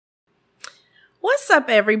What's up,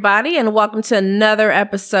 everybody, and welcome to another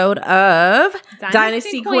episode of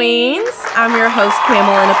Dynasty Queens. I'm your host,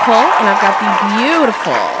 Pamela Nicole, and I've got the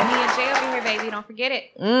beautiful me and Jay over here, baby. Don't forget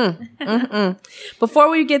it. Before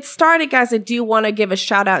we get started, guys, I do want to give a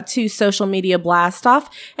shout out to Social Media Blast Off,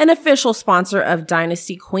 an official sponsor of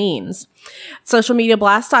Dynasty Queens. Social Media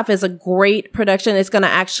Blast Off is a great production. It's going to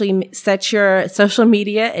actually set your social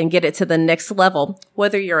media and get it to the next level.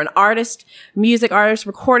 Whether you're an artist, music artist,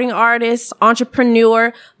 recording artist,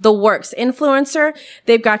 entrepreneur, the works, influencer,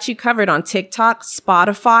 they've got you covered on TikTok,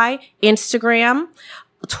 Spotify, Instagram,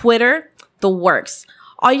 Twitter, the works.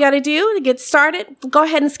 All you got to do to get started, go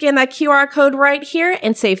ahead and scan that QR code right here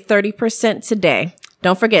and save 30% today.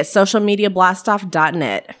 Don't forget,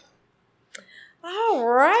 socialmediablastoff.net. All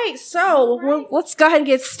right, so let's go ahead and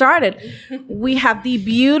get started. We have the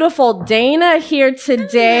beautiful Dana here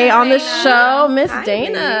today on the show. Miss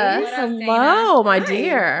Dana. Hello, my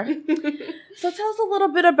dear. So tell us a little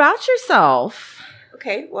bit about yourself.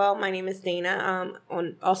 Okay, well, my name is Dana,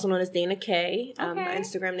 also known as Dana K. My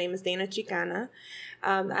Instagram name is Dana Chicana.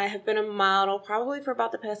 I have been a model probably for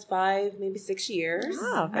about the past 5, maybe 6 years.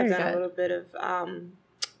 Oh, I've done a little bit of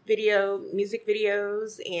music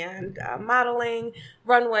videos and modeling,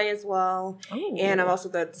 runway as well. Ooh. And I've also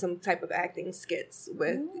done some type of acting skits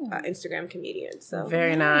with Instagram comedians. So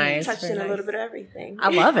very nice. Touched in a little bit of everything. I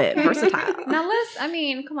love it. Versatile. Now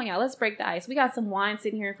come on, y'all. Let's break the ice. We got some wine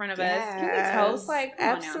sitting here in front of us. Can we toast?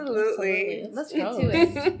 Absolutely. Let's get to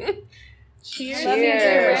it. Cheers. Love you,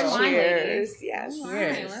 red wine, ladies. Yes.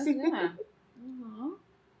 Right, let's do that.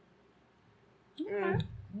 Okay.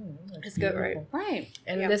 It's good, right? Right.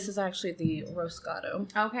 And this is actually the Roscato.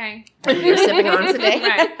 Okay. That you're sipping on today.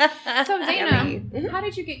 Right. So, Dana, how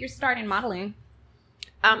did you get your start in modeling?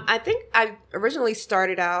 I think I originally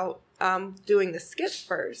started out doing the skits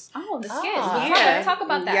first. Oh, the skits. Yeah. Talk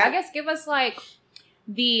about that. Yeah. I guess give us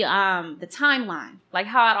the timeline, like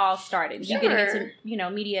how it all started. Sure. You getting into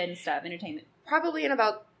media and stuff, entertainment. Probably in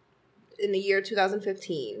the year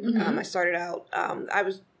 2015. I started out. I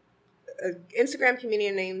was an Instagram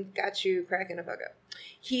comedian named Got You Cracking the Fuck Up.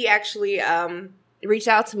 He actually reached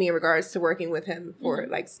out to me in regards to working with him for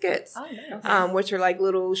skits, which are like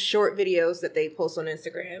little short videos that they post on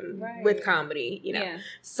Instagram with comedy, Yeah.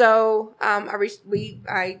 So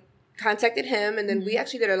I contacted him, and then we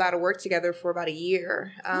actually did a lot of work together for about a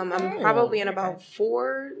year. I'm probably in about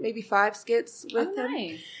 4, maybe 5 skits with him.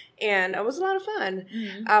 Nice. And it was a lot of fun.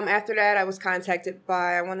 After that, I was contacted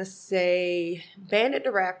by, I want to say, Bandit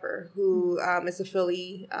the Rapper, who is a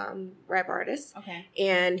Philly rap artist. Okay.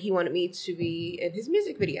 And he wanted me to be in his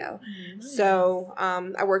music video. So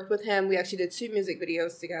I worked with him. We actually did 2 music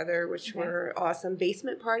videos together, which were awesome.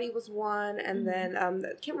 Basement Party was one. And then I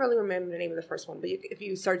can't really remember the name of the first one, but if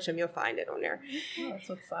you search him, you'll find it on there. Oh, that's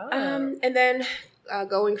what's up. And then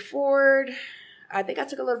going forward, I think I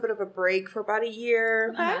took a little bit of a break for about a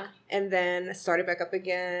year, and then started back up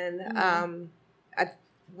again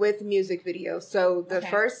with music videos. So the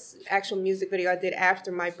first actual music video I did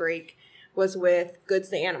after my break was with Goods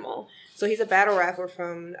the Animal. So he's a battle rapper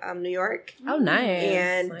from New York. Oh, nice.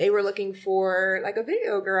 And they were looking for a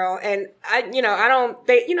video girl. And you know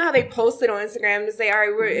how they post it on Instagram to say, all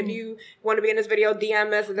right, if you want to be in this video,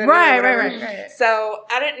 DM us. Right. So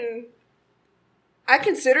I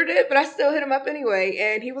considered it, but I still hit him up anyway.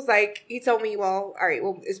 And he was he told me, well, all right,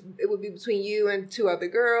 well, it would be between you and 2 other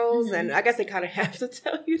girls. And I guess they kind of have to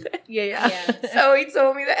tell you that. Yeah. So he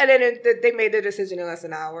told me that. And then they made the decision in less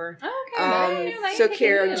than an hour. Okay. Took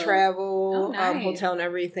care of travel, nice. hotel and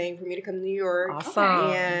everything for me to come to New York.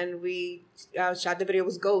 Awesome. And we shot the video. It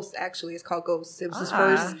was Ghost, actually. It's called Ghost. It was his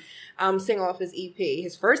first single off his EP.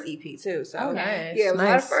 His first EP, too. So, nice. Yeah, it was a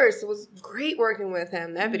lot of firsts. It was great working with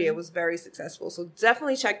him. That video was very successful. So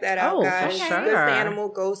definitely check that out, guys. For sure. Goods the Animal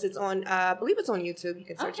Ghost. It's on, I believe it's on YouTube. You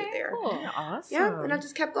can search it there. Cool. Yeah, awesome. Yeah, and I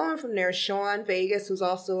just kept going from there. Sean Vegas, who's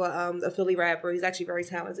also a Philly rapper. He's actually very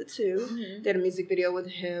talented, too. Did a music video with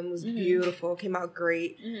him. It was beautiful. Came out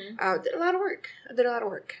great. Did a lot of work.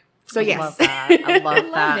 So, yes. I love that. I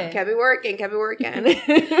love that. Kept it working.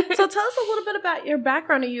 So tell us a little bit about your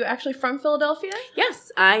background. Are you actually from Philadelphia? Yes,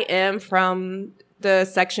 I am from the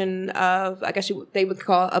section of, I guess they would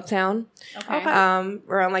call Uptown. Okay.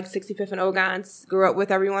 Around 65th and Ogons. Grew up with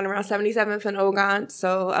everyone around 77th and Ogons.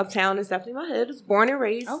 So Uptown is definitely my hood. I was born and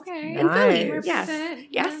raised in Philly.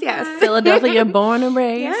 Yes. Philadelphia, born and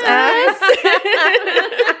raised.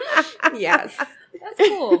 Yes. That's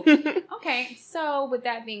cool. Okay, so with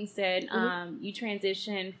that being said, you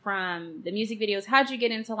transitioned from the music videos. How'd you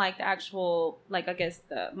get into the actual, I guess,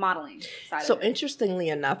 the modeling side of it? So interestingly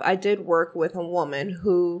enough, I did work with a woman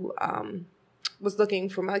who was looking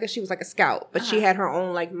for, I guess she was like a scout, but she had her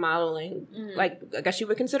own like modeling, like I guess you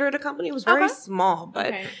would consider it a company. It was very small,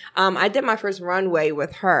 but I did my first runway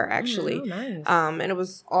with her actually. Oh, nice. And it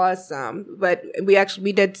was awesome. But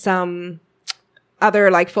we did some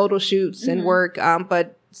other like photo shoots and work,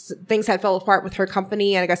 but things had fell apart with her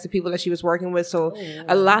company and I guess the people that she was working with. So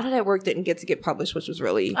a lot of that work didn't get to get published, which was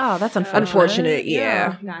really that's unfortunate.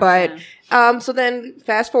 Yeah. Gotcha. But so then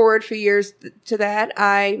fast forward a few years to that,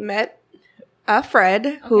 I met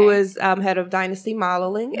Fred, who is head of Dynasty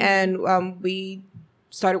modeling, and we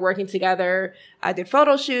started working together. I did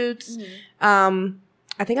photo shoots. I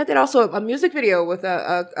think I did also a music video with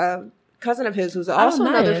a cousin of his who's also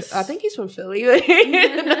another, I think he's from Philly,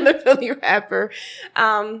 another Philly rapper.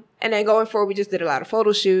 And then going forward, we just did a lot of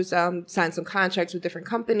photo shoots, signed some contracts with different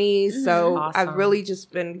companies. So I've really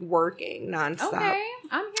just been working nonstop. Okay,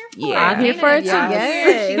 I'm here for it. Yeah, I'm here for it too.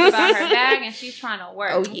 Yes. She's about her bag and she's trying to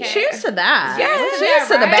work. Oh, Okay. Cheers to that. Yes. Cheers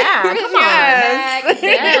to the bag. Come on. Yes.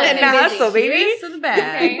 And the hustle, baby. Cheers to the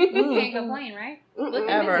bag. Okay. You can't complain, right?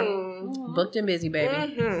 Ever. Booked and busy,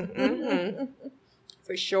 baby.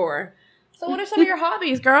 For sure. So what are some of your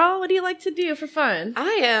hobbies, girl? What do you like to do for fun?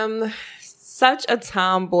 I am such a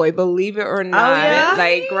tomboy, believe it or not. Oh, yeah?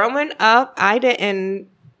 Like growing up,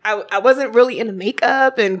 I wasn't really into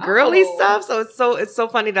makeup and girly stuff. So it's so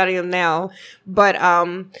funny that I am now. But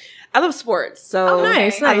I love sports. So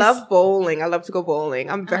nice. I love bowling. I love to go bowling.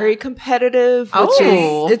 I'm very competitive, which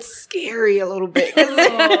is it's scary a little bit.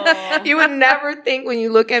 You would never think when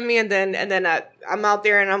you look at me and then I'm out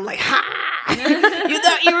there and I'm like, ha! You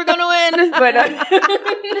thought you were gonna win, but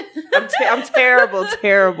I'm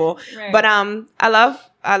terrible. Right. But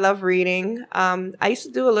I love reading. I used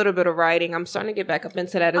to do a little bit of writing. I'm starting to get back up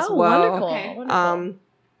into that as well. Wonderful.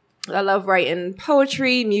 I love writing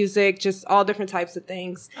poetry, music, just all different types of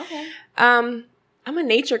things. Okay. I'm a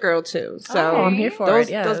nature girl too. So I'm here for it.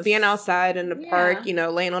 Yes. Those being outside in the park,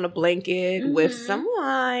 laying on a blanket with some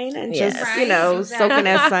wine and just, soaking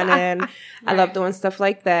that sun in. I love doing stuff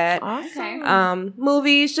like that. Awesome.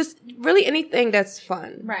 Movies, just really anything that's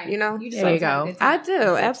fun. Right. You there you go. I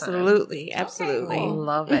do. Absolutely. Absolutely. Okay, cool.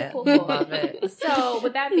 Love it. Cool. Love it. So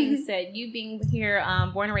with that being said, you being here,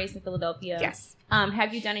 born and raised in Philadelphia. Yes.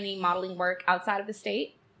 Have you done any modeling work outside of the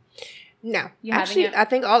state? No. You actually, I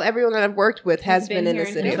think everyone that I've worked with has been in the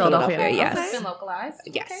city of Philadelphia. Yes. It's been localized.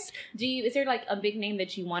 Yes. Okay. Is there like a big name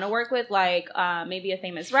that you want to work with, like maybe a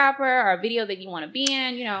famous rapper or a video that you want to be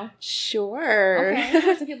in? Sure. Okay.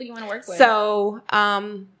 Who are some people you want to work with? So,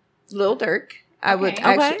 Lil Durk. I would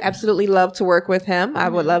actually absolutely love to work with him. I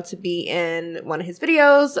would love to be in one of his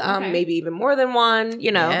videos, maybe even more than one,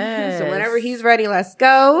 Yes. So whenever he's ready, let's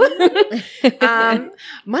go.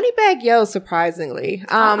 Moneybagg Yo, surprisingly.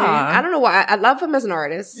 I don't know why. I love him as an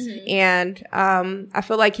artist. And I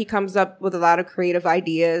feel like he comes up with a lot of creative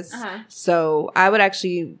ideas. So I would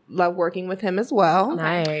actually love working with him as well.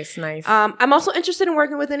 Nice. I'm also interested in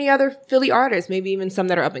working with any other Philly artists, maybe even some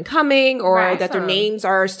that are up and coming or that their names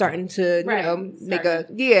are starting to,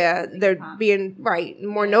 they're being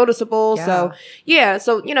more noticeable. So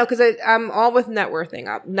because I'm all with networking.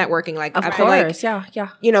 Like I feel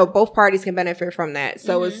like both parties can benefit from that.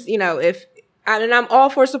 So it's and I'm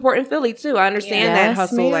all for supporting Philly too. I understand that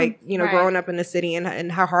hustle, growing up in the city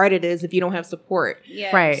and how hard it is if you don't have support.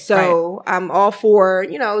 Yeah. Right. So I'm all for,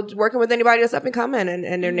 working with anybody that's up and coming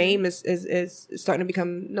and their name is starting to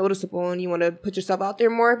become noticeable and you want to put yourself out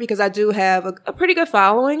there more because I do have a pretty good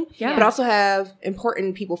following, but also have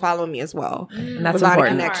important people following me as well. And that's with a lot of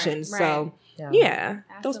important. connections. Right. So Absolutely.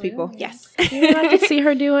 those people. Yes. I could see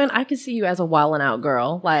her doing. I could see you as a wildin' out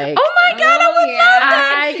girl. Like, oh my God, I would love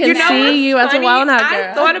that. I can see you as a wildin' out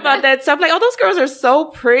girl. I thought about that stuff. Like, those girls are so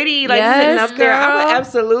pretty. Like sitting up there. I would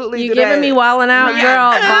absolutely you do that. giving me wildin' out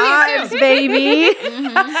girl vibes, baby.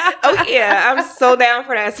 Oh yeah, I'm so down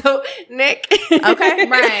for that. So Nick, okay,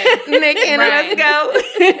 right, Nick, and let's go.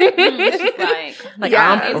 She's like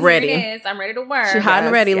I'm ready. I'm ready to work. She hot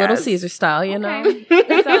and ready, Little Caesar style, you know.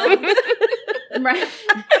 So, right.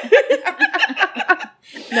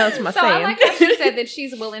 No, it's my so saying. I like how she said that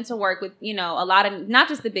she's willing to work with, a lot of, not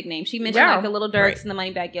just the big names. She mentioned like the Little Durks and the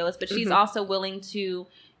Moneybagg Yos, but she's also willing to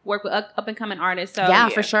work with up and coming artists. So yeah,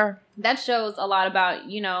 for sure. That shows a lot about,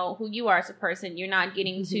 who you are as a person. You're not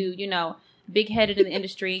getting too, big headed in the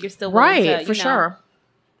industry. You're still willing to, for sure.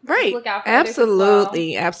 Right. Look out for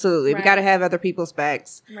absolutely. Right. We got to have other people's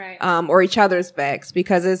backs, right? Or each other's backs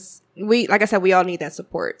because it's like I said, we all need that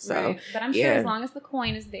support. So, right. But I'm sure as long as the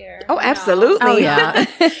coin is there. Oh, absolutely. Oh, yeah.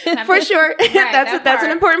 For sure. Right, that's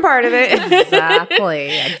an important part of it.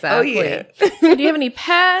 Exactly. Oh, yeah. Do you have any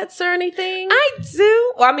pets or anything? I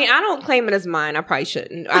do. Well, I mean, I don't claim it as mine. I probably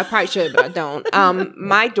shouldn't. I probably should, but I don't.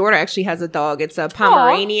 My daughter actually has a dog. It's a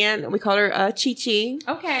Pomeranian. Aww. We call her Chi-Chi.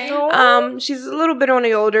 Okay. She's a little bit on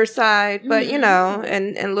the older side, but you know,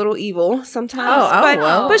 and a little evil sometimes.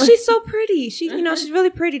 But she's so pretty. She's really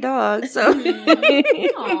pretty dog. So, and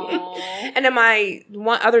then my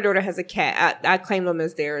one other daughter has a cat. I claim them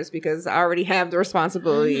as theirs because I already have the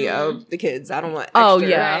responsibility of the kids. I don't want. Extra. Oh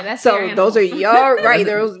yeah, right, that's so those are your right.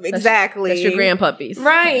 Those exactly. That's your grandpuppies,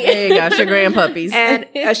 right? There you go, your grandpuppies. And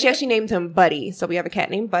she actually named him Buddy. So we have a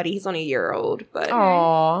cat named Buddy. He's only a year old, but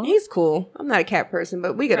he's cool. I'm not a cat person,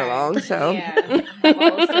 but we get along. So yeah.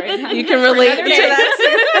 You can relate to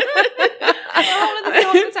that.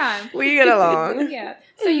 all the time. We get along. Yeah.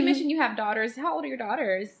 So you mentioned you have daughters. How old are your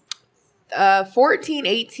daughters? 14,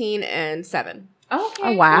 18, and 7. Okay.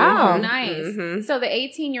 Oh, wow. Ooh, nice. So the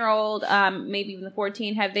 18-year-old, maybe even the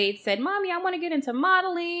 14, have they said, "Mommy, I want to get into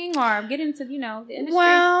modeling or get into, the industry"?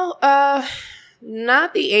 Well,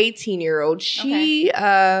 not the 18-year-old. She,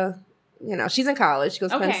 she's in college. She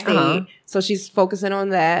goes to Penn State. So she's focusing on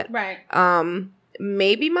that. Right.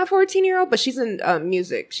 Maybe my 14-year-old, but she's in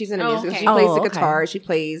music. She's in music. She plays the guitar. She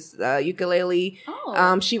plays ukulele.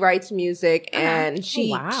 She writes music, and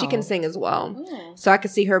she can sing as well. Ooh. So I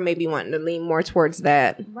could see her maybe wanting to lean more towards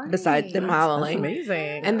that besides the modeling. That's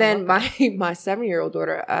amazing. And then my 7-year-old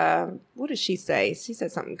daughter, what did she say? She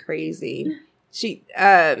said something crazy. She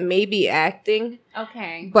maybe acting.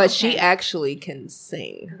 Okay. But she actually can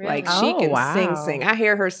sing. Really? Like she can sing. I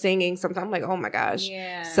hear her singing sometimes. I'm like, oh my gosh.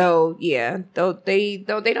 Yeah. So yeah, though they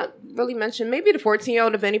don't really mention maybe the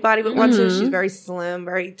 14-year-old if anybody would want to. She's very slim,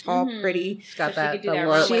 very tall, pretty. She's got that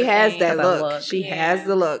look. She has that look. She has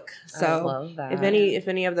the look. So I love that. if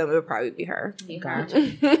any of them, it would probably be her.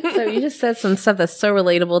 Gotcha. So you just said some stuff that's so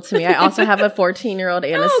relatable to me. I also have a 14-year-old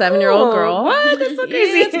and a 7-year-old girl. What? That's so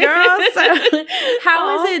crazy, girl. So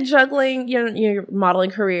how is it juggling your modeling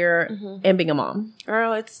career and being a mom?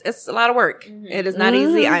 Girl, it's a lot of work. It is not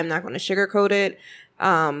easy. I'm not going to sugarcoat it.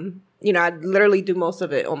 I literally do most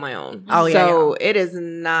of it on my own. So it is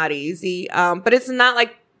not easy. But it's not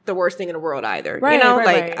like the worst thing in the world either. Right,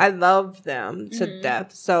 I love them to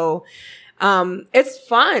death. So it's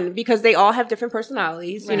fun because they all have different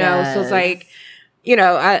personalities, so it's like,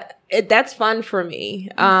 that's fun for me.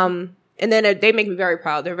 And then they make me very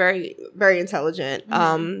proud. They're very, very intelligent.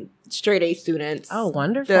 Straight A students. Oh,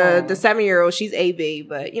 wonderful. The 7-year-old, she's AB,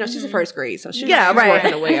 but she's in first grade, so she's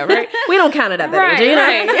working her way up, right? We don't count it at that age,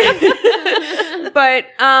 right. But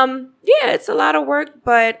it's a lot of work,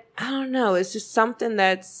 but I don't know. It's just something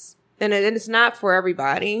that's and it's not for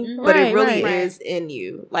everybody, but it really is in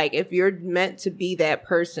you. Like if you're meant to be that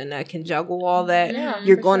person that can juggle all that,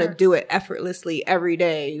 you're going to do it effortlessly every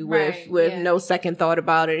day with no second thought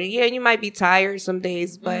about it. And you might be tired some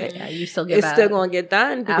days, but you still it's still going to get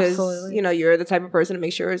done because you're the type of person to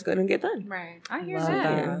make sure it's going to get done. Right. I hear that.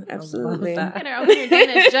 Yeah, absolutely.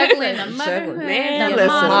 Juggling the motherhood, man,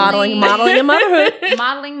 modeling a motherhood,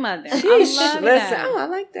 modeling mother. Listen, I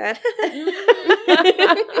like that.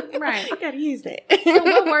 Right. I gotta use that. So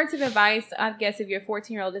what words of advice, I guess, if your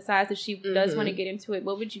 14-year-old decides that she does want to get into it,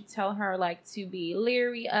 what would you tell her, like, to be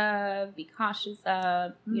leery of, be cautious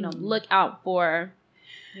of, look out for,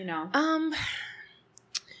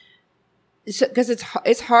 Because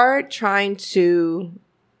it's hard trying to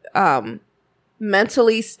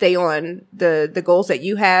mentally stay on the goals that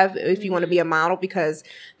you have if you want to be a model, because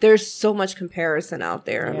there's so much comparison out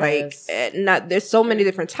there. Yes. Like there's so many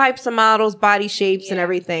different types of models, body shapes and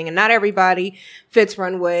everything, and not everybody fits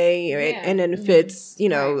runway and then fits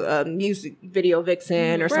music video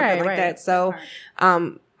vixen or something like that. So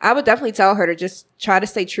I would definitely tell her to just try to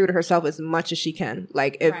stay true to herself as much as she can.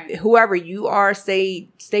 Like if whoever you are, stay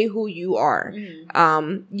who you are.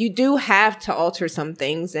 You do have to alter some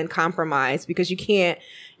things and compromise, because you can't,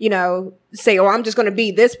 say, oh, I'm just going to be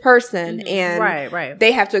this person and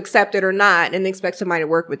they have to accept it or not and expect somebody to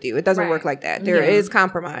work with you. It doesn't work like that. There is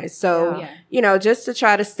compromise. So, just to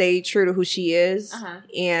try to stay true to who she is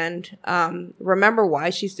and remember why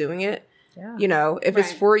she's doing it. Yeah. If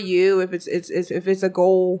it's for you, if it's a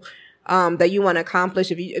goal that you want to accomplish,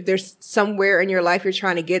 if there's somewhere in your life you're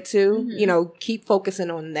trying to get to, keep focusing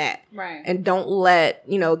on that. Right. And don't let,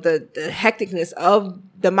 the hecticness of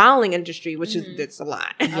the modeling industry, which is it's a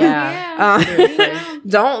lot.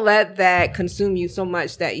 Don't let that consume you so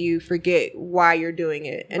much that you forget why you're doing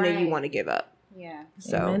it and then you want to give up. Yeah.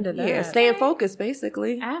 So Amen to yeah, that. staying focused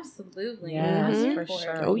basically. Absolutely. Yes, Mhm. for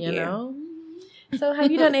sure. Oh, you yeah. know? So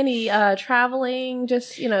have you done any traveling,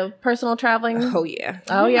 just, personal traveling? Oh yeah.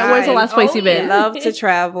 Oh, yeah. Where's the last place you've been? Love to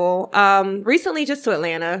travel. Recently just to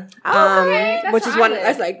Atlanta. Oh, okay. That's Which is where I one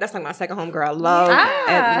live. that's like my second home, girl. I love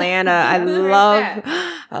Ah. Atlanta.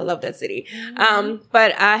 I love that city.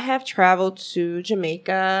 But I have traveled to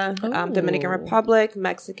Jamaica, Dominican Ooh. Republic,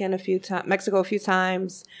 Mexico a few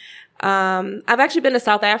times. I've actually been to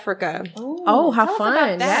South Africa. Oh, how tell us fun.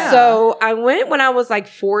 about that. Yeah. So I went when I was like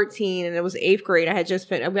 14 and it was 8th grade. I just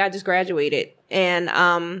graduated,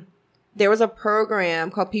 and there was a program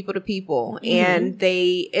called People to People, and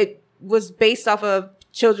it was based off of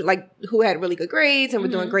children like who had really good grades and were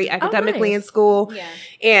doing great academically nice. in school. Yeah.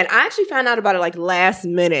 And I actually found out about it like last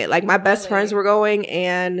minute. Like my best friends were going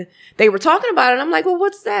and they were talking about it. And I'm like, well,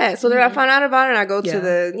 what's that? So then I found out about it and I go to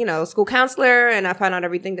the, school counselor and I find out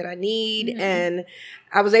everything that I need. And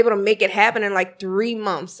I was able to make it happen in like 3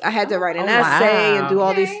 months. I had to write an essay and do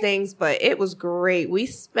all these things, but it was great. We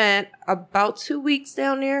spent about 2 weeks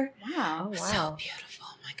down there. Wow. Oh, So wow. beautiful.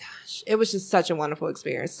 Oh my gosh. It was just such a wonderful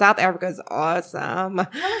experience. South Africa is awesome.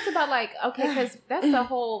 Tell us about because that's the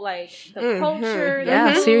whole the culture.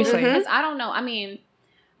 Yeah, seriously. Because I don't know. I mean,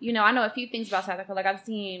 I know a few things about South Africa. Like I've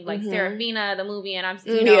seen Serafina, the movie, and I've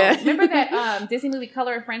seen, remember that Disney movie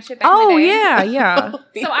Color and Friendship back in the day? Yeah.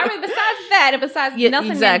 So I mean, besides that, and besides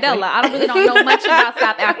Nelson exactly. Mandela, I don't really know much about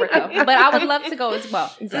South Africa, but I would love to go as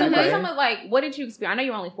well. Exactly. So some of what did you experience? I know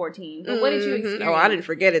you were only 14, but what did you experience? Oh, I didn't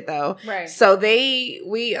forget it though. Right. So we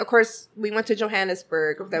went to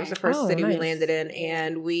Johannesburg. That was the first city we nice. landed in,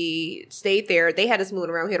 and we stayed there. They had us moving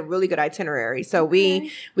around. We had a really good itinerary. So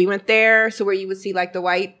we went there. So where you would see like the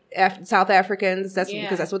white South Africans,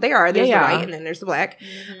 because that's what they are. There's the white and then there's the black.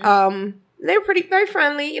 They were very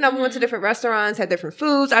friendly. We went to different restaurants, had different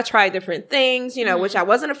foods. I tried different things, which I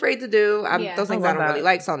wasn't afraid to do. Those things I don't really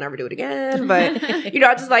like, so I'll never do it again. But, I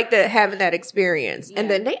just like having that experience. Yeah. And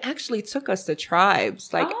then they actually took us to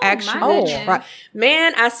tribes, like actual tribes.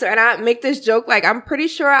 Man, and I make this joke, like, I'm pretty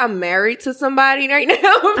sure I'm married to somebody right now.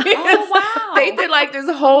 Wow. They did like this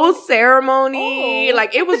whole ceremony.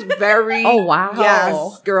 Like, it was very, wow.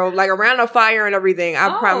 Yes, girl, like around a fire and everything.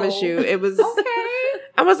 I promise you. It was,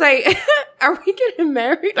 I was like, are we getting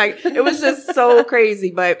married? Like, it was just so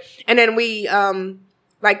crazy. And then we,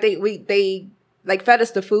 they fed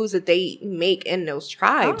us the foods that they make in those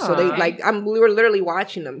tribes. So we were literally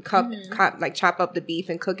watching them chop up the beef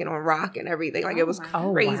and cook it on rock and everything. Like, it was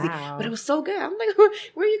crazy, but it was so good. I'm like,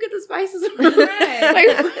 where you get the spices from?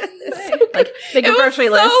 Like, the grocery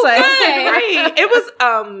list. So good, right? It was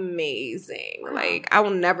amazing. Like, I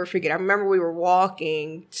will never forget. I remember we were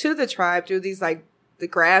walking to the tribe through these the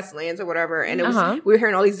grasslands or whatever, and it was we were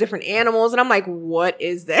hearing all these different animals, and I'm like, what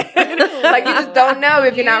is that? Like, you just don't know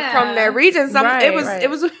if you're not from that region. So it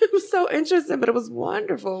was so interesting, but it was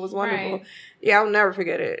wonderful. It was wonderful. Right. Yeah, I'll never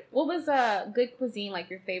forget it. What was good cuisine, like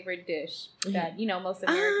your favorite dish that most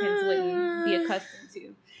Americans wouldn't be accustomed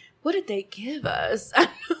to? What did they give us?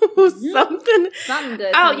 Something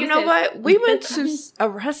good. Oh, you know what? We went to a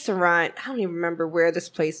restaurant. I don't even remember where this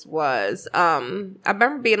place was. I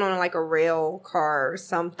remember being on like a rail car or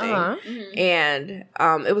something, and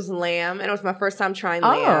it was lamb, and it was my first time trying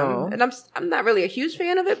lamb. And I'm not really a huge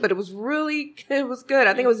fan of it, but it was good.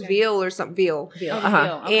 I think it was veal or something. Veal.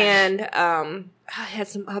 Okay. And I had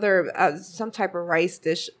some type of rice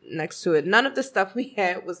dish next to it. None of the stuff we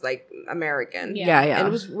had was like American. Yeah. And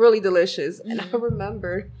it was really delicious. And I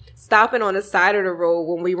remember stopping on the side of the road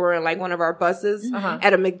when we were in like one of our buses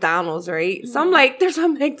at a McDonald's, right? So I'm like, there's a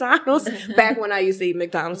McDonald's. Back when I used to eat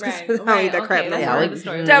McDonald's, because I don't eat that crap no more.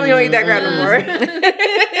 Definitely don't eat that crap no more.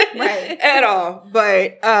 At all.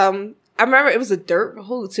 But I remember it was a dirt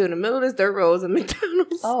road too. In the middle of this dirt road was a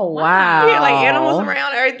McDonald's. Oh, wow. Yeah, like animals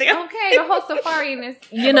around everything. Okay, the whole safari in this.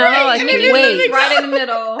 Like, wait. Right in the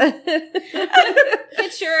middle.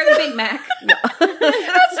 Picture the Big Mac. That's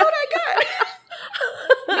what I got.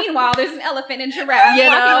 Meanwhile, there's an elephant and giraffe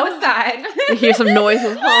walking on the side. You hear some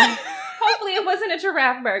noises. Hopefully it wasn't a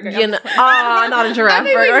giraffe burger. Not a giraffe burger. I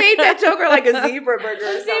think we made that joke like a zebra burger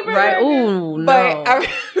or something. Right? Ooh, no. But I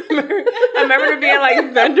remember there being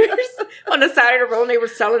like vendors on the side of the road and they were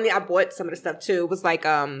selling I bought some of the stuff too. It was like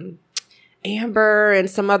amber and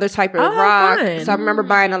some other type of rock. Fun. So I remember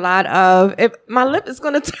buying a lot of my lip is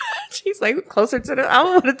gonna touch. He's like closer to I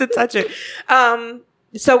don't want it to touch it.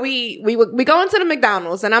 So we go into the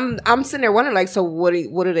McDonald's, and I'm sitting there wondering, like, so what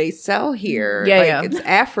do they sell here? Yeah, like, yeah. It's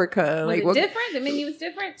Africa. Was like, it different? The menu was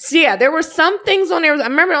different? Yeah, there were some things on there. I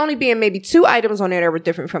remember only being maybe 2 items on there that were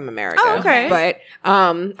different from America. Oh, okay. But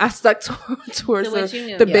I stuck towards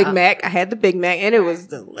the Big Mac. I had the Big Mac, and it was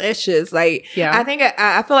delicious. Like, yeah. I think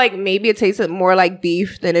I feel like maybe it tasted more like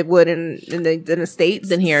beef than it would in the States.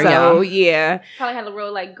 Than here, so, yeah. Probably had a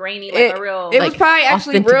real, like, grainy, like a real... It like, was probably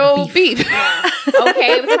actually real beef. Yeah.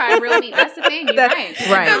 Okay, it was probably real meat. That's the thing. You're right.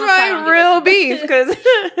 Right. That's probably real beef, because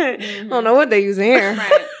I don't know what they use in here.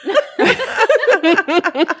 Right.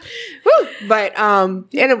 But and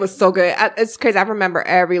it was so good. It's crazy. I remember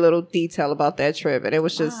every little detail about that trip, and it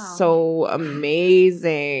was just so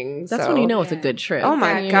amazing. That's when you know it's a good trip. Oh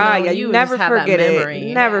my God! Yeah, you never forget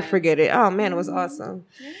it. Never forget it. Oh man, it was awesome.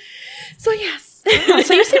 So yes.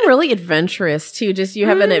 So you seem really adventurous too. Just you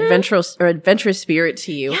have an adventurous spirit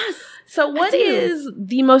to you. Yes. So what is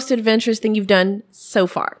the most adventurous thing you've done so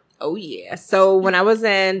far? Oh yeah. So when I was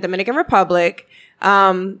in Dominican Republic, they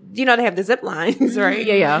have the zip lines, right?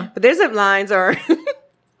 Yeah. But their zip lines are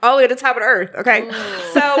all the way to the top of the earth. Okay. Ooh.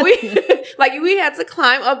 So we had to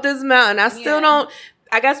climb up this mountain. I still don't.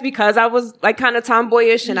 I guess because I was like kind of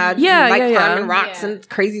tomboyish and I climbing rocks and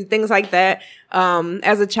crazy things like that.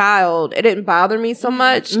 As a child, it didn't bother me so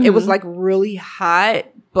much. Mm-hmm. It was like really hot,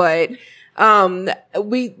 but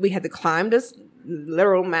we had to climb this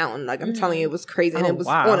literal mountain. Like, I'm telling you, it was crazy. And it was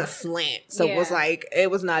on a slant. So it was like, it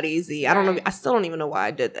was not easy. I don't know. I still don't even know why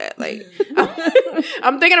I did that. Like,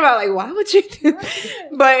 I'm thinking about, like, why would you do that?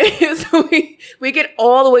 But so we get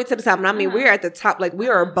all the way to the top. And I mean, we're at the top. Like, we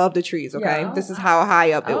are above the trees. Okay. Yeah. This is how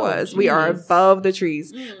high up it was. Geez. We are above the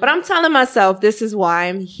trees. But I'm telling myself, this is why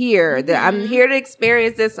I'm here. That I'm here to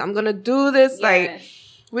experience this. I'm going to do this. Yes. Like,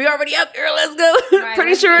 we already up there. Let's go. Right,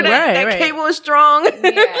 pretty sure that cable is strong.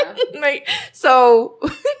 Yeah. Like, so,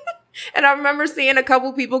 and I remember seeing a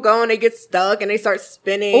couple people go and they get stuck and they start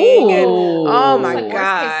spinning. Ooh. And, oh my like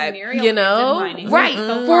God. You know? Right.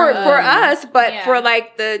 So for us, but for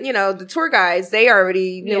like the tour guys, they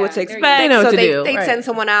already knew what to expect. They know what to do. They send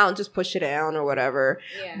someone out and just push it down or whatever.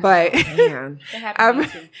 Yeah. But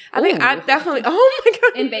I think I definitely, oh my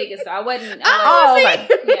God. In Vegas, though. I wasn't.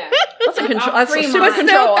 Yeah. That's a control. That's a super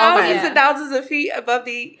control. Thousands and thousands of feet above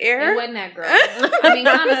the air. It wasn't that, girl. I mean,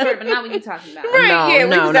 kind of, sort of, but not what you're talking about. Right,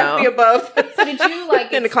 we was definitely above. So did you,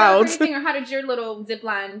 like, in the clouds? Or how did your little zip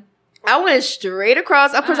line... I went straight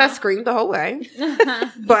across. Of course, I screamed the whole way.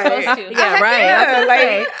 But yeah,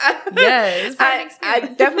 right. Yes. I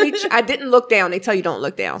definitely. I didn't look down. They tell you don't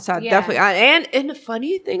look down. So I definitely. And the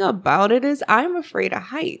funny thing about it is, I'm afraid of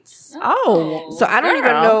heights. Oh, so I don't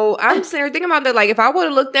even know. I'm sitting there thinking about that. Like, if I would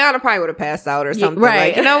have looked down, I probably would have passed out or something.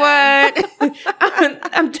 Right. Like, you know what?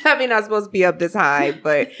 I'm definitely not supposed to be up this high.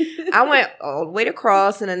 But I went all the way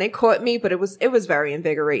across, and then they caught me. But it was very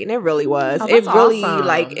invigorating. It really was. It really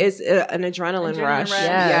awesome. It's an adrenaline rush.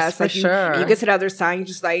 Yes, for like sure. You get to the other side, you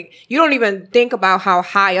just like, you don't even think about how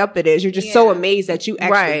high up it is. You're just so amazed that you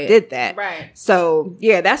actually did that. Right. So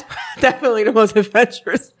yeah, that's definitely the most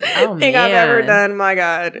adventurous thing I've ever done. My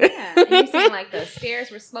God. Yeah. And you're saying like the stairs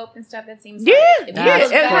were sloped and stuff. That seems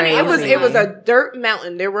it was a dirt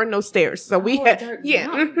mountain. There were no stairs. So we had So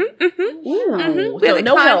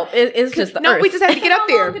no help. It's just the earth. We just had to get up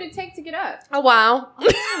there. How long did it take to get up? A while.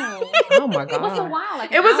 Oh my God. What's a while?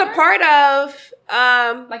 Like it was a part of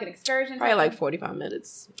like an excursion. Probably like 45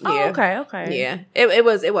 minutes. Oh, yeah. Okay. Yeah. It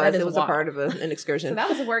was a part of an excursion. So that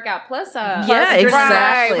was a workout plus exactly.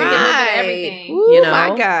 Right. Everything. Ooh, you know?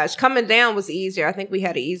 My gosh. Coming down was easier. I think we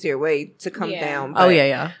had an easier way to come down. But,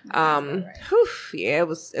 yeah. It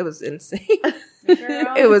was insane.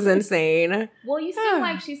 It was insane. Well, you seem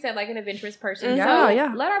like she said, like an adventurous person. Yeah.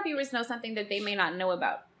 So let our viewers know something that they may not know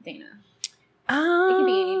about Dana. It can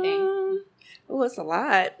be anything. Oh, it's a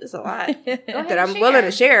lot. It's a lot that I'm willing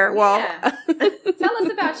to share. Well, tell us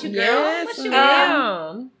about you, girl. Yes, what you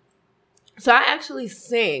do? So I actually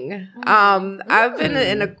sing. I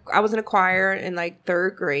was in a choir in like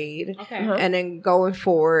 3rd grade. Okay. And then going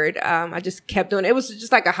forward, I just kept doing it. It was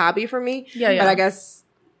just like a hobby for me. Yeah. But I guess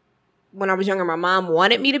when I was younger, my mom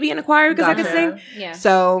wanted me to be in a choir because I could sing. Yeah.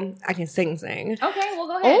 So I can sing. Okay, well,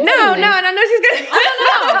 go ahead. No, I know she's good.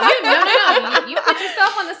 No. You put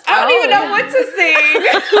yourself on the spot. I don't even know what to sing.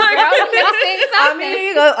 I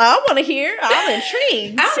mean, I want to hear. I'm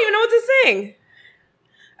intrigued. I don't even know what to sing.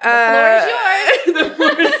 The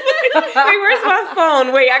floor is yours. Wait, where's my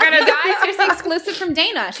phone? Wait, I gotta. You guys, here's the exclusive from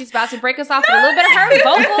Dana. She's about to break us off with a little bit of her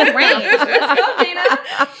vocal range. Let's go, Dana.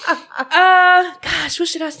 Gosh, what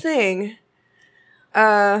should I sing?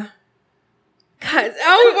 God, God.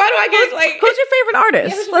 Oh, why do I get like? Who's your favorite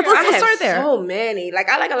artist? who's your Let's favorite I have start there. so many. Like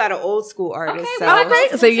I like a lot of old school artists. Okay, so. well,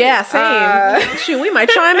 Okay, so yeah, same. Shoot, we might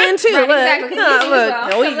chime in too. Right, Look, exactly. 'Cause we look, sing as well.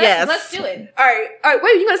 oh So yes. let's do it. All right.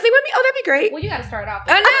 Wait, you gonna sing with me? Oh, that'd be great. Well, you got to start off.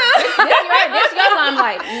 I know. This your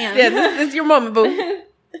limelight. Yeah. Yeah, this is your moment, boo.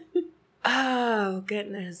 Oh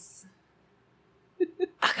goodness. Oh,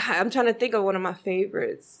 God, I'm trying to think of one of my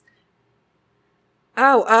favorites.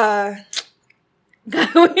 Oh, God,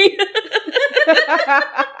 wait.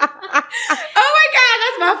 Oh my God,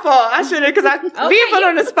 that's my fault. I should have, because being put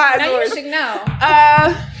on the spot. Now is you should know.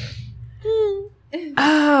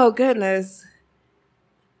 Oh goodness.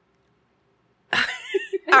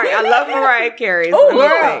 All right, I love Mariah Carey. Oh,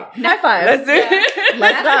 girl. High five. Let's do it. Yeah.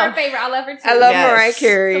 Let's That's her go. favorite. I love her too. I love Yes. Mariah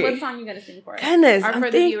Carey. So what song you gonna sing for us? Goodness, Or I'm for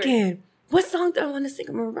the viewers? thinking. What song do I want to sing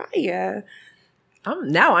of Mariah?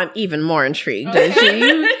 Now I'm even more intrigued. Okay.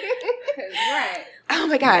 You- Right. Oh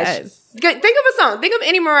my gosh. Yes. Good. Think of a song. Think of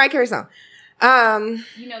any Mariah Carey song. You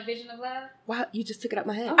know Vision of Love? Wow, you just took it out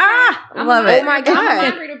my head. Okay. I love it. Oh my God.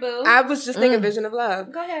 I'm hungry to boo. I was just thinking Vision of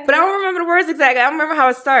Love. Go ahead. But I don't remember the words exactly. I don't remember how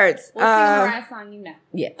it starts. We'll sing a Mariah song you know.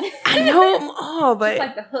 Yeah. I know them all, but It's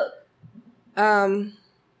like the hook.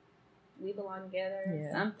 We belong together.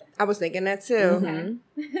 Yeah. Something. I was thinking that too. Mhm.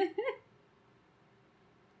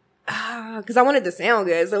 Because I wanted to sound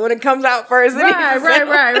good. So when it comes out first, it needs to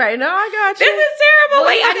Right. No, I got This you. is terrible.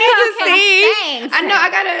 Wait, I need to see. Sing. I know. I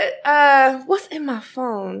gotta. What's in my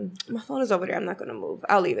phone? My phone is over there. I'm not gonna move.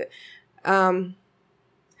 I'll leave it. I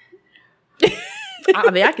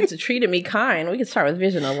mean, I get to Treated Me Kind. We can start with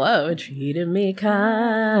Vision of Love. Treated Me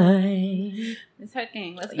Kind. It's her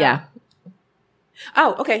thing. Let's go. Yeah.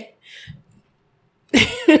 Oh, okay.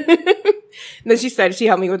 Then she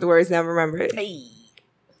helped me with the words. Now I remember it. Hey.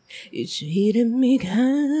 You treated me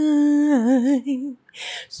kind,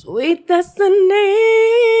 sweet destiny,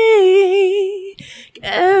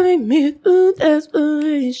 carrying me through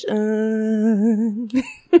desperation.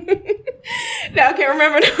 Now I can't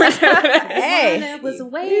remember the words. Hey. It was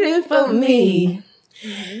Waiting waiting for me.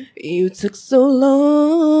 You took so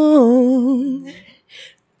long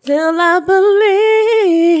till I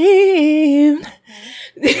believed.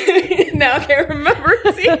 Now I can't remember.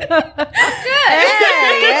 See?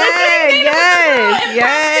 Hey,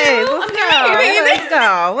 yes. Let's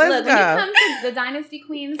go. Look, Let's when it go. comes to the Dynasty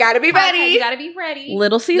Queens, Gotta be ready. You gotta be ready.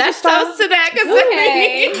 Little Caesar Let's style. toast to that because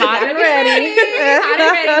Okay. Hot and ready. Hot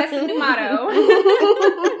and ready. That's the new motto.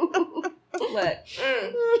 Look.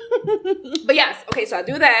 But yes, okay, so I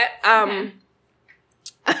do that. Okay.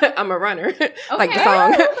 I'm a runner, like the Okay.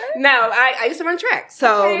 song. Okay. No, I used to run track.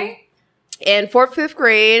 So Okay. in 4th, 5th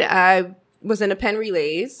grade, I was in the Penn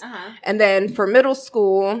Relays. Uh-huh. And then for middle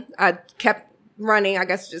school, I kept running, I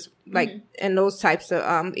guess just like in those types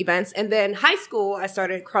of events. And then high school, I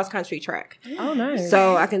started cross country track. Oh, nice.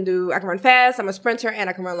 So I can run fast, I'm a sprinter, and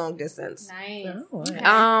I can run long distance. Nice. Oh, Okay.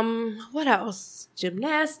 What else?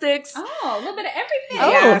 Gymnastics. Oh, a little bit of everything.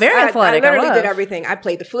 Oh, very athletic. I I literally love. did everything. I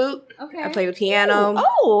played the flute. Okay. I played the piano.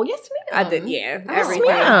 Oh, yes, ma'am. I did, yeah, Oh, everything.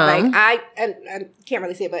 ma'am. Like I can't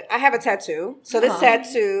really say it, but I have a tattoo. So this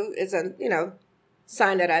tattoo is a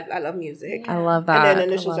sign that I love music. I love that. And then I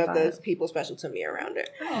initials love of that. the people special to me around it.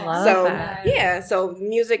 Love So that. yeah, so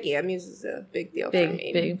music is a big deal for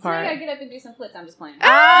me. Big So you gotta part. get up and do some flips. I'm just playing.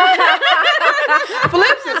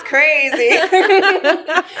 Flips is crazy.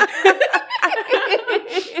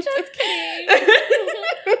 Just kidding.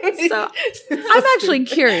 So I'm actually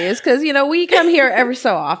curious because, we come here every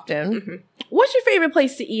so often. What's your favorite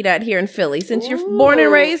place to eat at here in Philly since you're born and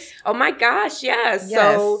Ooh. raised? Oh my gosh, yes.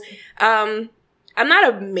 Yes. So I'm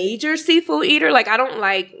not a major seafood eater. Like I don't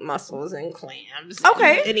like mussels and clams.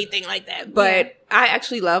 Okay. And anything like that. But I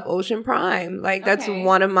actually love Ocean Prime. Like that's Okay.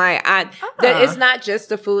 one of my it's not just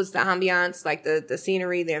the food, it's the ambiance, like the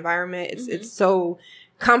scenery, the environment. It's so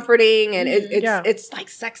comforting and it's like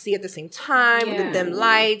sexy at the same time with them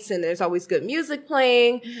lights and there's always good music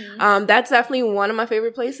playing. That's definitely one of my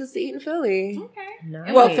favorite places to eat in Philly. Okay.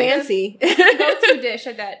 Nice. Well, fancy. Go-to dish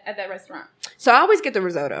at that restaurant. So I always get the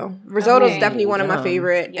risotto. Risotto is Okay. definitely one of my Yum.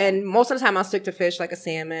 favorite. Yeah. And most of the time I'll stick to fish like a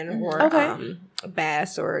salmon or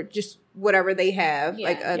bass or just whatever they have. Yeah.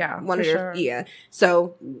 Like one for of their, sure.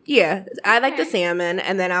 So I like the Okay. salmon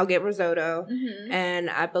and then I'll get risotto. And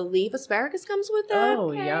I believe asparagus comes with that.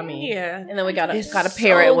 Oh, yummy. Yeah. And then we gotta It's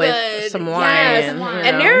pair so it with good. some wine. Yes. Some wine.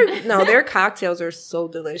 And their cocktails are so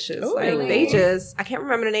delicious. Ooh. Like Really? they I can't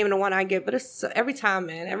remember the name of the one I get, but it's every time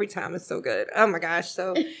it's so good. Oh my gosh.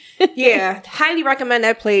 So yeah, highly recommend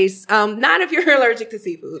that place. Not if you're allergic to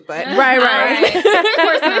seafood, but Right. Of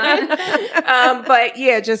course not. but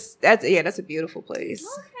yeah, that's a beautiful place.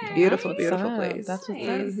 Okay. Beautiful That's place. what's up.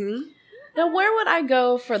 Mhm. No, Now, where would I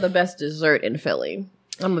go for the best dessert in Philly?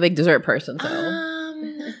 I'm a big dessert person, so.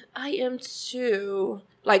 I am too.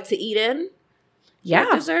 Like to eat in? Yeah.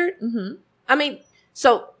 Like dessert? Mm-hmm. I mean,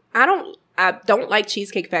 so I don't like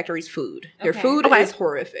Cheesecake Factory's food. Their food is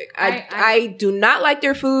horrific. I do not like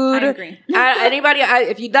their food. I agree.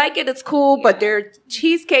 If you like it, it's cool, but their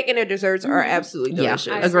cheesecake and their desserts are absolutely delicious.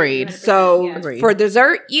 Yeah, agreed. So for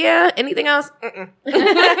dessert, anything else?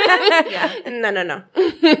 No.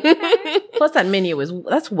 Plus that menu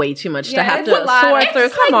that's way too much to have it's to a lot. sort through.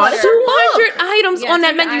 It's Come like on. 200 items on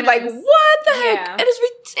that menu. Like, items. what the heck? Yeah. It is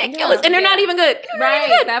ridiculous. And they're not even good.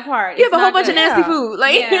 Right, that part. You have a whole bunch of of nasty food.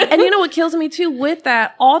 Like, And you know what kills me too with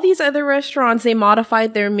that? All these other restaurants, they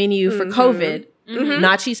modified their menu for COVID. Mm-hmm.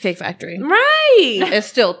 Not Cheesecake Factory. Right. It's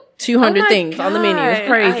still 200 things on the menu. It's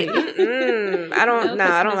crazy. I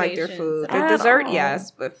don't like their food. Their dessert,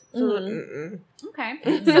 yes, but food, Okay.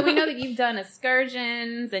 So we know that you've done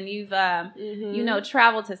excursions and you've,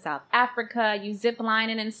 traveled to South Africa. You zip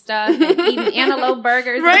lining and stuff and eating antelope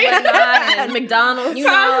burgers and whatnot. And McDonald's.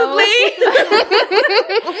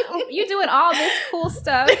 You're doing all this cool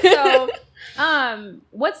stuff. So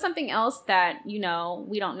what's something else that, we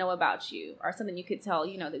don't know about you or something you could tell,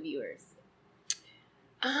 the viewers?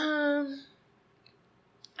 I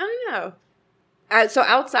don't know. So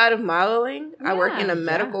outside of modeling, I work in a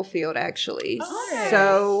medical field, actually. Oh,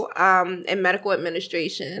 so in medical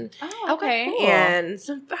administration. Oh, okay. Cool. And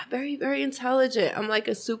so very, very intelligent. I'm like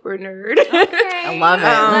a super nerd. Okay. I love it.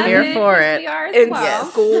 I'm here for it. We are as In well.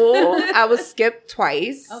 school, I was skipped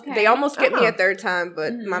twice. Okay. They almost skipped me a third time,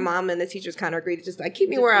 but my mom and the teachers kind of agreed to just like keep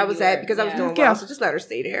me where I was at because I was doing well. So just let her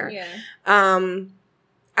stay there. Yeah.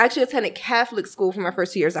 I actually attended Catholic school for my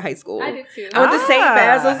first 2 years of high school. I did too. I went to St.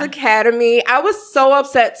 Basil's Academy. I was so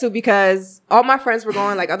upset too because all my friends were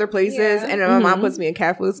going like other places, and then my mom puts me in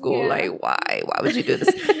Catholic school. Yeah. Like, why? Why would you do this?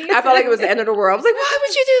 I felt like it was the end of the world. I was like, why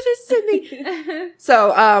would you do this to me?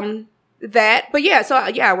 So,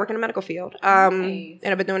 I work in the medical field. Nice.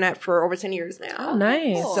 And I've been doing that for over 10 years now. Oh,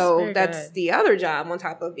 nice. Cool. So Very that's good. the other job on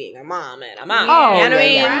top of being a mom and a mom. Oh, you know what I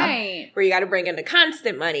mean? Right. Where you got to bring in the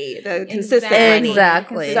constant money, the consistent money.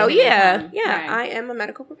 Exactly. So Right. I am a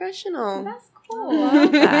medical professional. That's cool.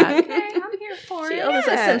 Okay, I'm here for She it. always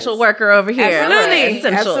an essential worker over here. Absolutely.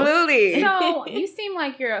 Essential. Absolutely. So you seem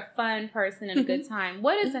like you're a fun person and a good time.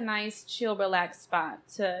 What is a nice, chill, relaxed spot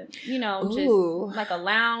to, Ooh. just like a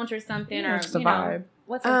lounge or something, or Just a vibe.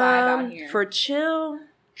 What's a vibe out here? For chill.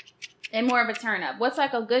 And more of a turn up. What's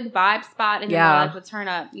like a good vibe spot and Yeah. then more like a turn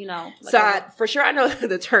up, like So for sure I know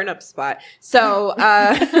the turn up spot. So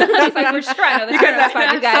It's like we're trying to know the because turn up spot, I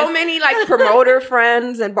you have guys. so many like promoter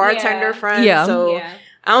friends and bartender friends. Yeah. So Yeah.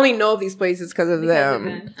 I only know these places because of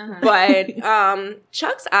them. But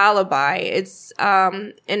Chuck's Alibi, it's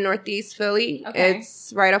in Northeast Philly. Okay.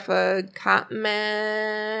 It's right off of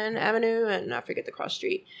Cotman Avenue and I forget the cross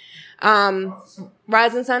street.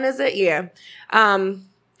 Rising Sun, is it? Yeah.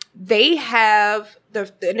 They have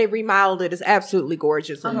and they remodeled it. It's absolutely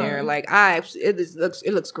gorgeous in there. Like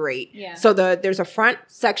it looks great. Yeah. So there's a front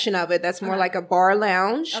section of it that's more like a bar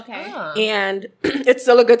lounge. Okay. And it's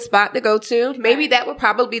still a good spot to go to. Maybe that would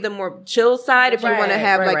probably be the more chill side if you want to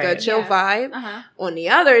have a chill vibe. On the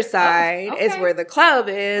other side is where the club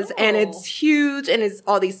is, and it's huge, and it's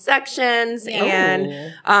all these sections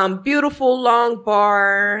and beautiful long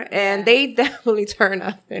bar, and they definitely turn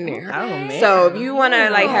up in there. Oh, man. So if you want to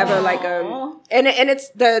like have and it's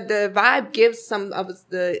the vibe gives some of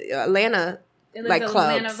the Atlanta like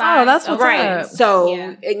clubs. Oh, that's what's Right. up. So,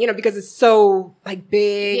 and, because it's so like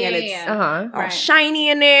big and it's all shiny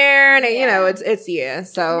in there, and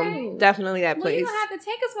it's So definitely that Well, place. you don't have to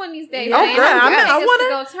take us one of these days. Oh, man. girl, I I want to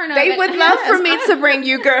go turn up. They would love for me to bring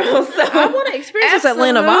you girls. So I want to experience this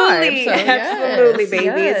Atlanta vibe. So, absolutely, baby.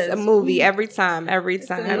 yes. It's a movie every time. That's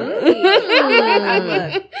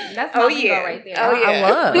Oh, my yeah. right there. Oh, yeah. I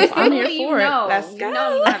love. I'm here for it. Let's You go.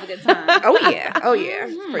 know you're gonna have a good time. Oh yeah,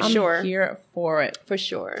 for I'm sure, here for it. for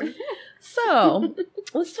sure. So,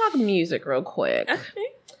 let's talk music real quick.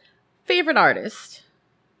 Favorite artist?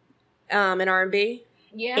 In R&B.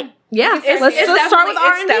 Yeah. Yeah, It's let's start with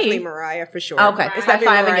R&B. It's definitely Mariah for sure. Okay, It's high definitely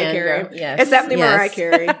five Mariah again, Carey. girl. Yes. It's definitely Yes. Mariah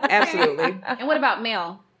Carey. Absolutely. And what about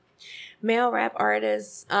male? Male rap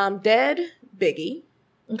artists. Dead, Biggie.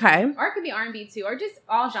 Okay. Or it could be R&B too, or just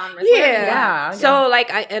all genres. Yeah. So like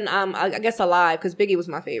I guess Alive, because Biggie was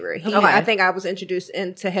my favorite. Okay. I think I was introduced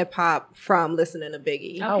into hip hop from listening to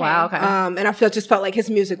Biggie. Oh wow. Okay. And I just felt like his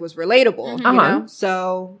music was relatable, you know.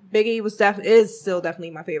 So Biggie is still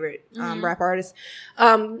definitely my favorite rap artist.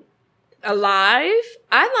 Alive,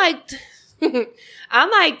 I liked I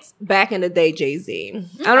liked back in the day Jay-Z.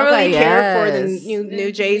 I don't really care for the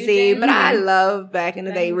new Jay-Z, but I love back in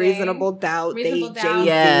the day Reasonable Doubt. Reasonable Jay-Z. Doubt.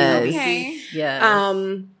 Yes. Okay.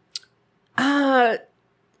 Yes.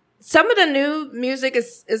 Some of the new music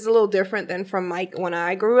is a little different than from like when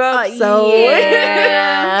I grew up. So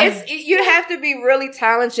yeah. you have to be really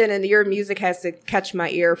talented, and your music has to catch my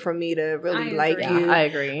ear for me to really like you. I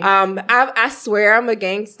agree. I swear I'm a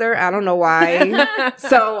gangster. I don't know why.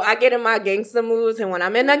 So I get in my gangster moods, and when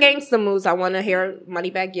I'm in the gangster moods, I want to hear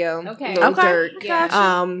Moneybagg Yo. Okay. Lil Durk.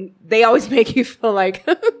 Yeah. They always make you feel like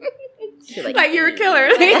like you're a killer. I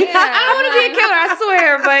don't want to be a killer, I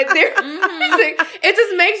swear, but it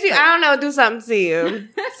just makes you, I don't know, do something to you.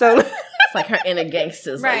 So it's like her inner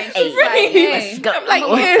gangsters. Right. Like, hey, She's like, hey, let's go. I'm like,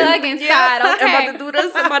 I'm a thug inside. Okay. I'm about to do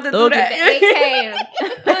this. I'm about to do that.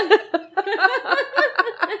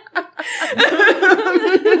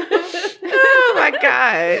 Oh my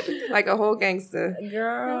God. Like a whole gangster.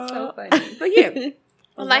 Girl. That's so funny. But yeah.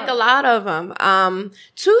 Like a lot of them.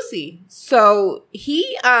 Tootsie. So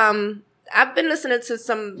he, I've been listening to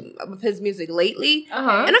some of his music lately, and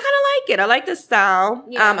I kind of like it. I like the style.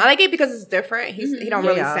 Yeah. I like it because it's different. He don't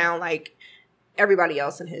really sound like everybody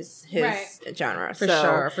else in his genre.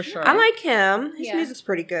 For sure. I like him. His music's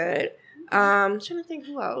pretty good. I'm trying to think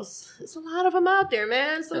who else. There's a lot of them out there,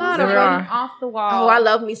 man. It's a lot of them. Off the wall. Oh, I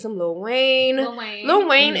love me some Lil Wayne. Lil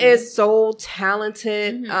Wayne is so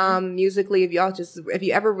talented musically. If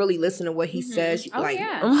you ever really listen to what he says, you're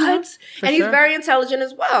what? And he's very intelligent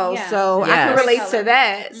as well. Yeah. So I can relate to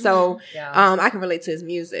that. So I can relate to his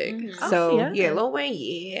music. So Lil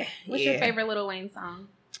Wayne, What's your favorite Lil Wayne song?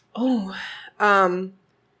 Oh,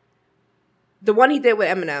 the one he did with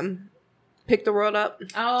Eminem. Pick the World Up.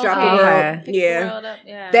 Oh, Drop the World. Pick the World Up.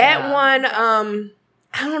 Yeah. That one, I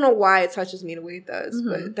don't know why it touches me the way it does,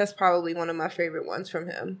 but that's probably one of my favorite ones from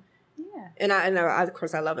him. Yeah. And I of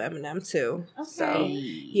course, I love Eminem too. Okay. So,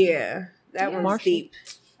 yeah. That one's deep.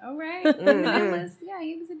 All right.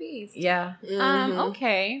 He was a beast. Yeah.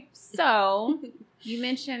 Okay. So, you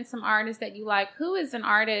mentioned some artists that you like. Who is an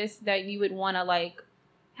artist that you would want to like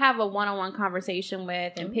have a one-on-one conversation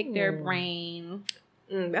with and pick their brain?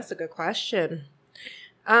 That's a good question.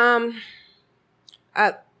 I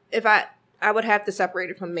would have to separate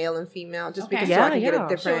it from male and female just because so I can get a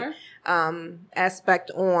different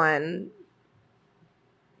aspect on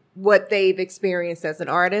what they've experienced as an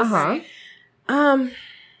artist. I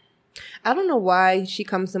don't know why she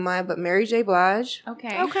comes to mind, but Mary J. Blige.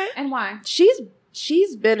 Okay. And why?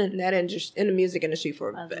 She's been in that in the music industry for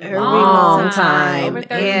a very long time. Over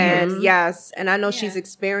 30 years. Yes, and I know she's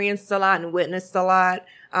experienced a lot and witnessed a lot.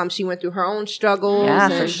 She went through her own struggles,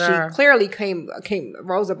 and she clearly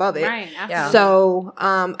rose above it. Right. Absolutely. So,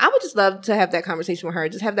 I would just love to have that conversation with her,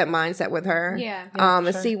 just have that mindset with her,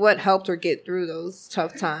 and see what helped her get through those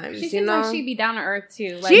tough times. She seems like she'd be down to earth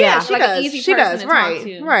too. Like, she does. An easy person to talk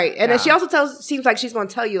to. Right. And then she also seems like she's going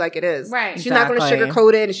to tell you like it is. Right. She's not going to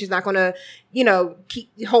sugarcoat it, and she's not going to,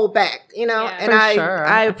 hold back. And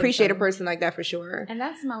I appreciate a person like that for sure. And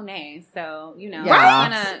that's Monet, so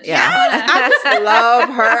right. I just love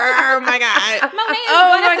her. Oh my God. Monet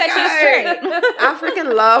is gonna set you straight. I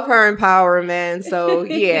freaking love her empowerment. So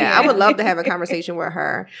I would love to have a conversation with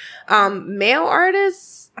her. Male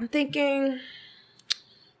artists, I'm thinking,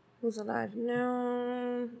 who's alive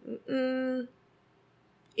now?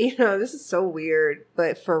 This is so weird,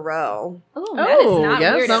 but Pharrell. Oh, that is not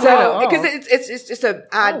weird. So, because it's just a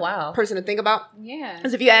odd person to think about. Yeah.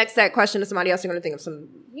 Because if you ask that question to somebody else, you're going to think of some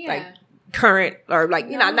like current or like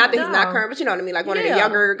not that he's not current, but you know what I mean, like one of the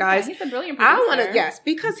younger guys. He's a brilliant producer. I want to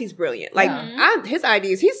because he's brilliant. Like his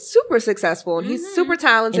ideas, he's super successful and he's super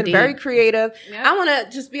talented, very creative. I want to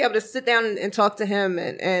just be able to sit down and talk to him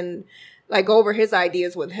and like go over his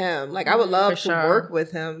ideas with him. Like I would love to work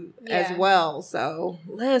with him as well. So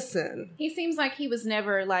listen, he seems like he was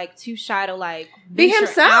never like too shy to like be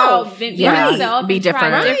himself, be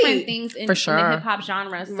different, different things in the sure. hip hop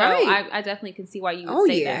genre. So I definitely can see why you would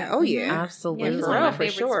say that. Oh yeah, absolutely. He's one of my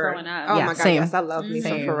favorites growing up. Oh my God, yes, I love me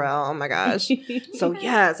some Pharrell. Oh my gosh. So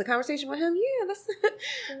it's a conversation with him. Yeah, that's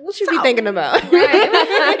what you be thinking about. Right,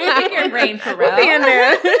 pick your brain, Pharrell. We'll be in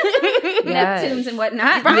there. Neptunes and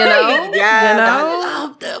whatnot. Right. Yeah, I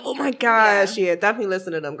love them. Oh my gosh. Yeah, definitely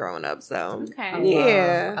listen to them growing up. So,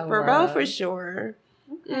 Pharrell for sure.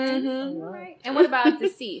 Okay. All right. And what about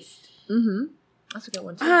deceased? That's a good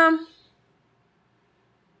one too.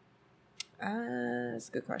 That's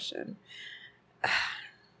a good question.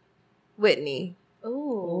 Whitney.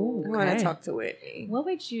 Oh, I want to talk to Whitney. Where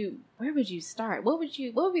would you start? What would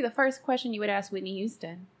be the first question you would ask Whitney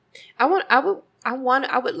Houston? I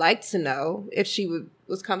would like to know if she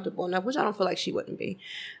was comfortable enough, which I don't feel like she wouldn't be.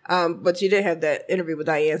 But you did have that interview with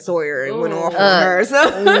Diane Sawyer and went off on her.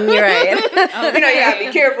 So you're right. You know, you gotta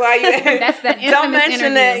be careful how you. That's that infamous don't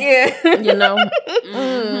mention interview. that. Yeah. You know.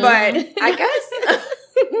 But I guess.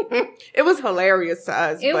 It was hilarious to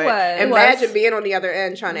us. It but was. Imagine being on the other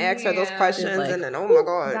end trying to ask her those questions, like, and then oh my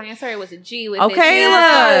god, Diane Sawyer was a G with okay,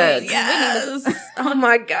 it. look, yes. Oh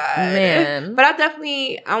my god, man. But I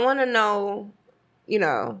want to know, you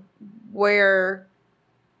know, where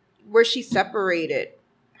she separated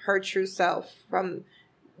her true self from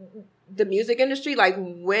the music industry. Like,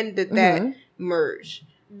 when did that merge?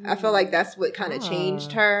 I feel like that's what kind of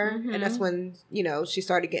changed her. And that's when, you know, she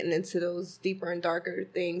started getting into those deeper and darker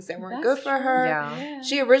things that weren't good for her. Yeah.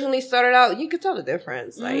 She originally started out, you could tell the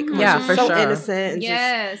difference. Like, yeah, she's for so sure. innocent. And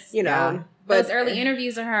just, you know. But those early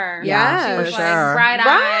interviews of her. Yeah, she was for like sure.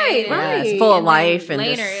 bright-eyed. Right. It's full of life. And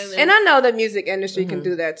later, just, and I know the music industry can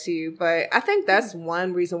do that too, but I think that's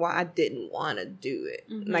one reason why I didn't want to do it.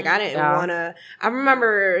 Like, I didn't want to. I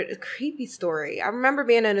remember a creepy story. I remember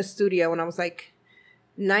being in a studio when I was like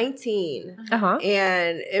 19,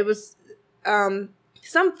 and it was some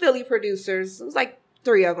Philly producers. It was like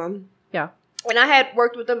 3 of them. Yeah, and I had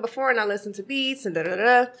worked with them before, and I listened to beats and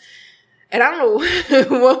and I don't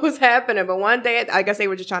know what was happening, but one day I guess they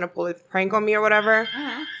were just trying to pull a prank on me or whatever.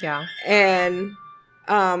 Yeah, and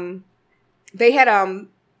they had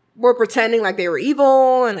were pretending like they were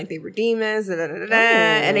evil and like they were demons and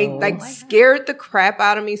they like scared the crap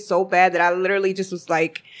out of me so bad that I literally just was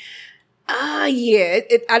like, I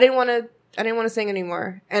didn't want to sing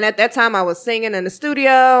anymore. And at that time I was singing in the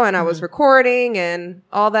studio and I was recording and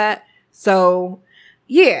all that. So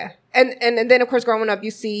yeah. And then of course growing up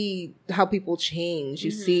you see how people change.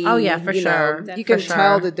 You see for sure. You can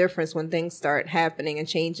tell the difference when things start happening and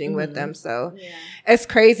changing with them. So it's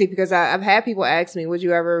crazy because I've had people ask me, would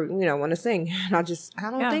you ever, want to sing? And I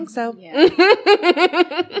don't think so. Yeah.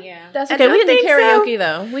 That's okay. We can do karaoke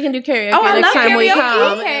though. We can do karaoke next time we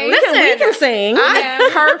come. Okay. We can sing.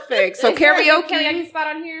 Perfect. So karaoke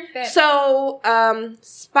spot on here? So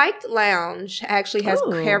Spiked Lounge actually has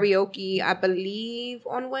karaoke, I believe,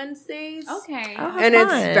 on Wednesdays. Okay. And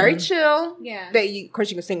it's very chill. Yeah. That of course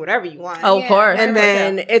you can sing whatever you want. Oh, of course. And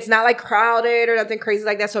then it's not like crowded or nothing crazy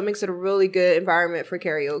like that, so it makes it a really good environment for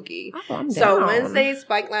karaoke. Oh, I'm so down. Wednesday,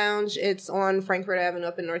 Spike Lounge, it's on Frankfurt Avenue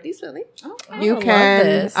up in Northeast Philly. Okay. You love can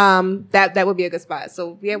this. that would be a good spot.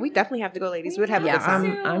 So yeah, we definitely have to go, ladies. We'd have a good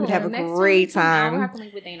time. We'd have a great time. We'll have to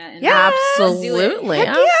link with Dana. Absolutely.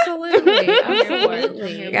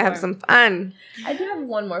 Absolutely. You gotta have some fun. I do have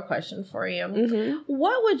one more question for you.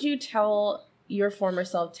 What would you tell your former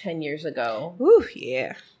self 10 years ago? Ooh,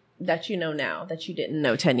 yeah. That you know now that you didn't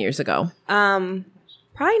know 10 years ago?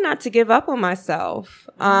 Probably not to give up on myself.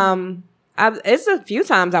 It's a few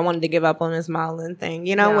times I wanted to give up on this modeling thing.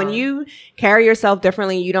 When you carry yourself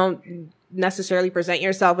differently, you don't necessarily present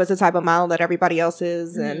yourself as the type of model that everybody else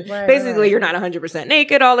is, and basically you're not 100%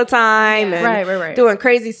 naked all the time and doing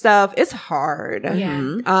crazy stuff. It's hard.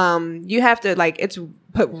 You have to it's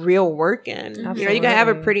put real work in. You can have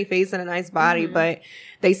a pretty face and a nice body, but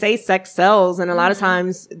they say sex sells, and a lot of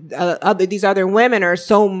times these other women are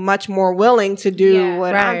so much more willing to do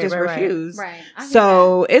what I just refuse.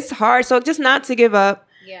 So it's hard. So just not to give up.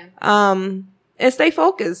 And stay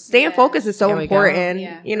focused. Staying focused is so important,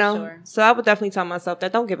 So I would definitely tell myself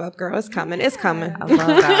that don't give up, girl. It's coming. It's coming. I love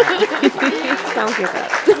that. Don't give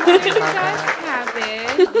up. There you guys have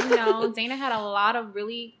it. Dana had a lot of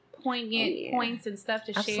really poignant points and stuff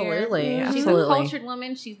to share. Absolutely. She's a cultured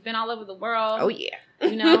woman. She's been all over the world. Oh, yeah.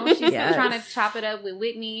 She's trying to chop it up with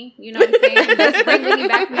Whitney. You know what I'm saying? Just bring Whitney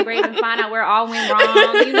back from the grave and find out where all went wrong.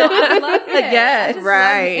 I love it. Yes,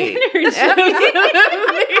 right.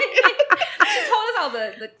 She told us all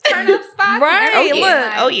the turn up spots. Right.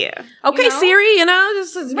 Look. Oh, yeah. Okay, Siri,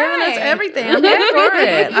 just giving us everything. I'm here for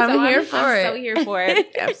it. I'm so here for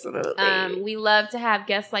it. Absolutely. We love to have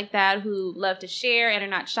guests like that who love to share and are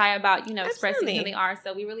not shy about, expressing who they are.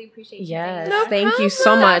 So we really appreciate you. Yes. Thank you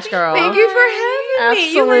so much, girl. Thank you for having me.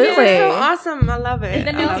 Absolutely. You were so awesome. I love it.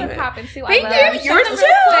 The nails are popping too. Thank you. Yours too. Okay.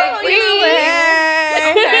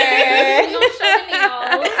 Don't show the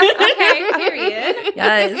nails. Okay, period.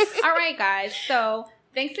 Yes. All right, guys. So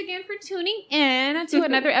thanks again for tuning in to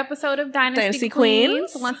another episode of Dynasty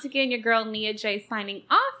Queens. Once again, your girl Nia J signing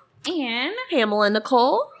off, and Pamela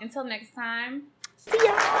Nicole. Until next time. See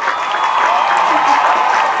ya.